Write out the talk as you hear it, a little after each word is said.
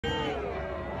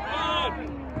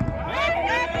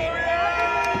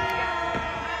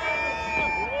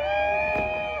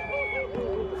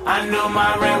I knew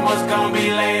my rent was gonna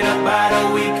be late about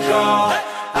a week ago.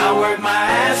 I worked my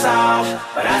ass off,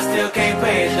 but I still can't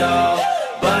pay it though.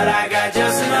 But I got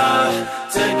just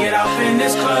enough to get off in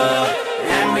this club and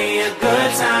have me a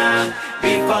good time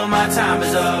before my time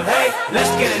is up. Hey,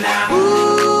 let's get it now.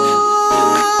 Ooh,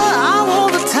 I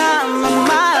want the time of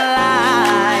my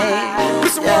life.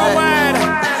 Mr. Worldwide.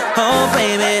 Oh,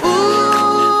 baby.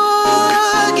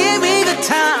 Ooh, give me the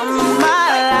time of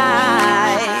my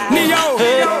life. Neyo,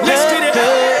 let's get it.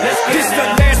 This is the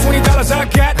last $20 I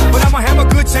got, but I'ma have a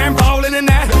good time ballin' in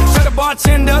that. Tell the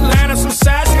bartender, line up some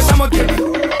sides, cause I'ma get.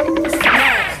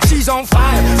 She's on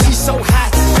fire, she's so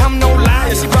hot, I'm no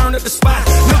liar, she burned up the spot.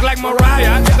 Look like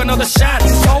Mariah, I take another shot.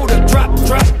 Hold her,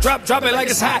 drop it like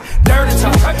it's hot. Dirty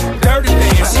talk, dirty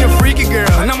dance. She a freaky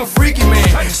girl, and I'm a freaky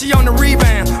man. She on the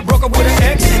rebound, broke up with her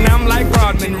ex, and I'm like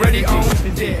Rodman, ready on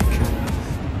the deck.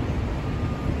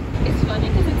 It's funny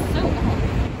because it's so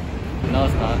old. No,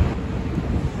 it's not.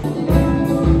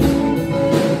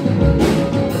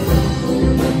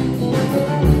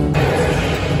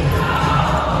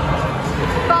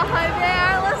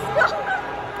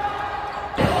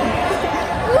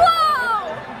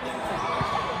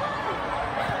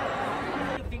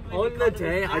 On the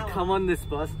day I come on this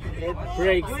bus, it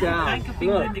breaks down.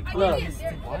 Look.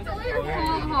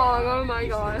 Oh my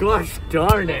god. Gosh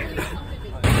darn it.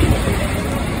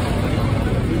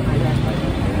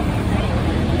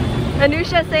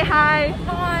 Anusha, say hi.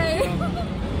 Hi.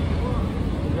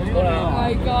 Oh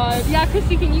my god. Yeah,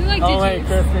 Kristie, can you like Oh wait,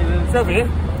 Kristie, it's okay.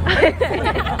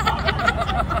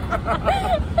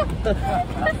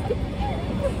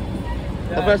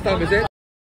 The first time is it?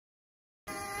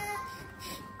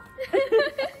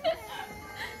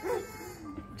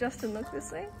 Justin, look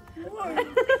this way.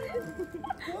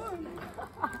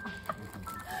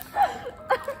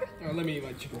 Oh, let me eat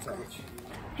my chicken sandwich.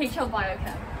 Hate your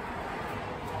biochem.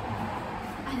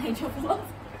 I hate your vlog.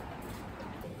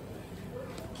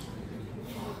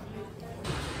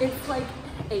 It's like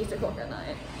 8 o'clock at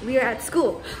night. We are at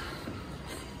school.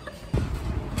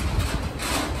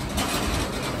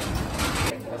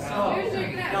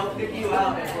 Don't pick you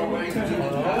out if we're wearing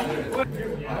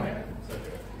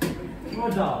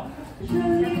Good job.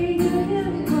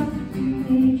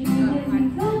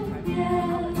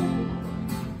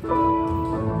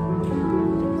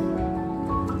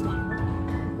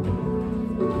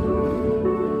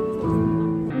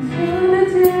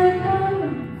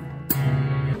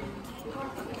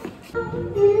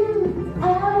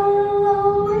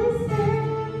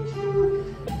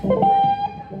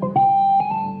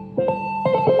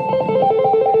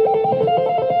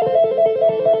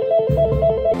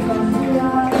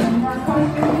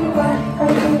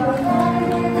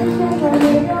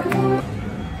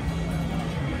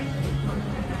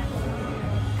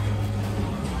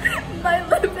 My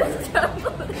lip is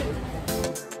trembling.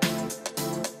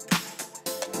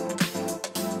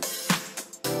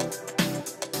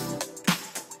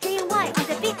 JY on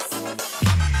the beats.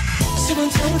 笑看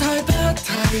醜態不太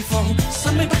放，審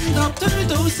美品塔推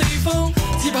到四方，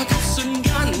只怕給瞬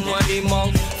間遺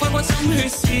忘。發過心血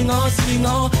是我是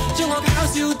我，將我搞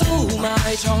笑都埋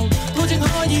藏，保證可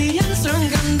以欣賞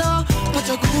更多，不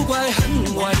再古怪很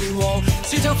違和，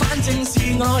小丑反正是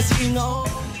我是我。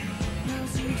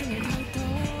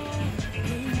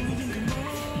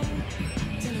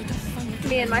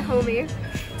 Me and my homie.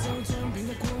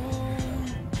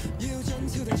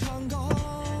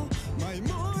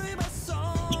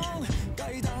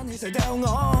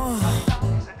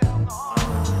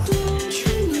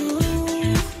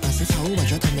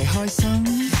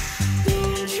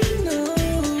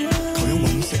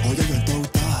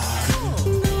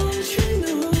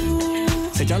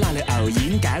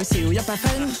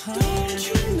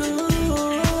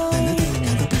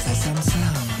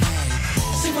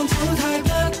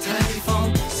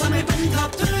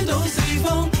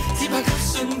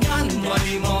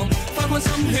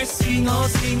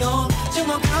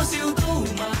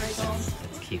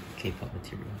 Keep K-pop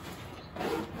material.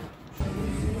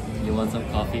 You want some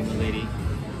coffee, my lady?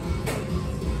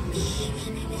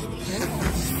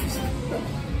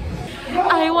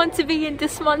 I want to be in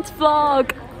this month's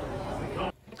vlog.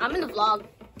 I'm in the vlog.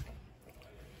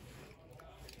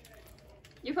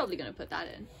 You're probably gonna put that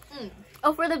in.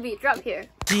 Oh, for the beat, drop here.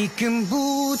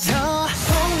 지금부터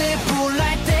손에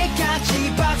불날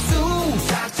때까지 박수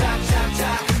짝짝짝짝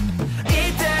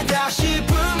이때 다시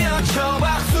불며 쳐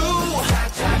박수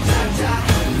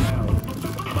짝짝짝짝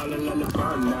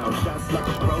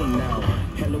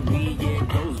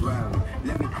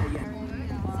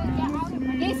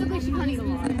Basically, she can't even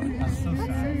walk. That's so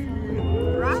sad.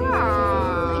 Like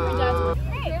her dad's.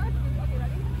 Hey.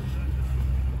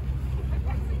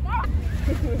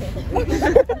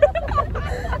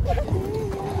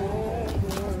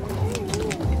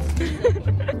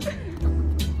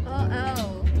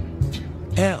 Uh-oh.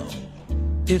 L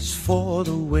is for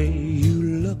the way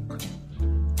you look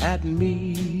at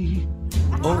me.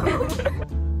 O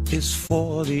is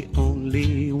for the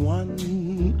only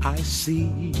one I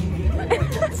see.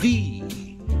 V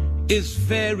is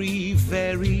very,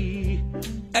 very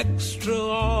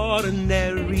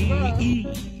extraordinary. E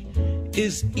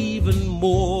is even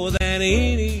more than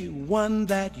anyone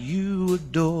that you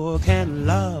adore can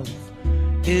love,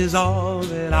 is all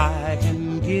that I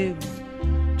can give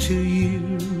to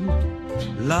you.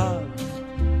 Love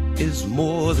is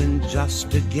more than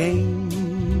just a game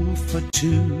for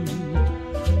two.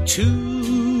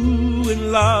 Two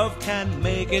in love can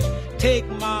make it. Take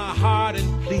my heart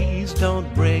and please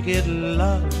don't break it.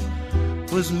 Love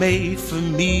was made for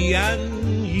me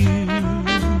and you.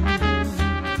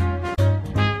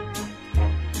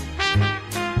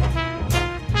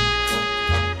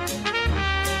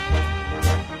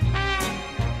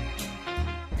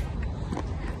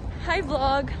 Hi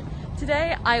vlog!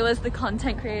 Today I was the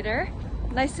content creator.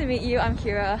 Nice to meet you, I'm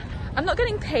Kira. I'm not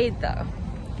getting paid though.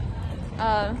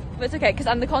 But it's okay because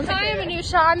I'm the content creator. Hi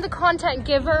Manusha, I'm the content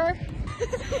giver.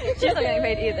 She's not getting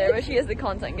paid either, but she is the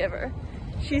content giver.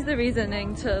 She's the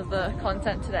reasoning to the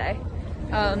content today.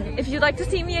 If you'd like to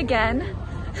see me again,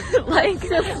 like,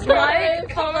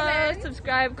 follow,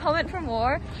 subscribe, comment for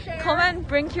more. Share. Comment,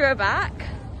 bring Kira back,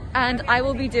 and I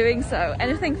will be doing so.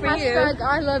 Anything for you. #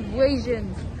 I love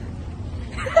Asians.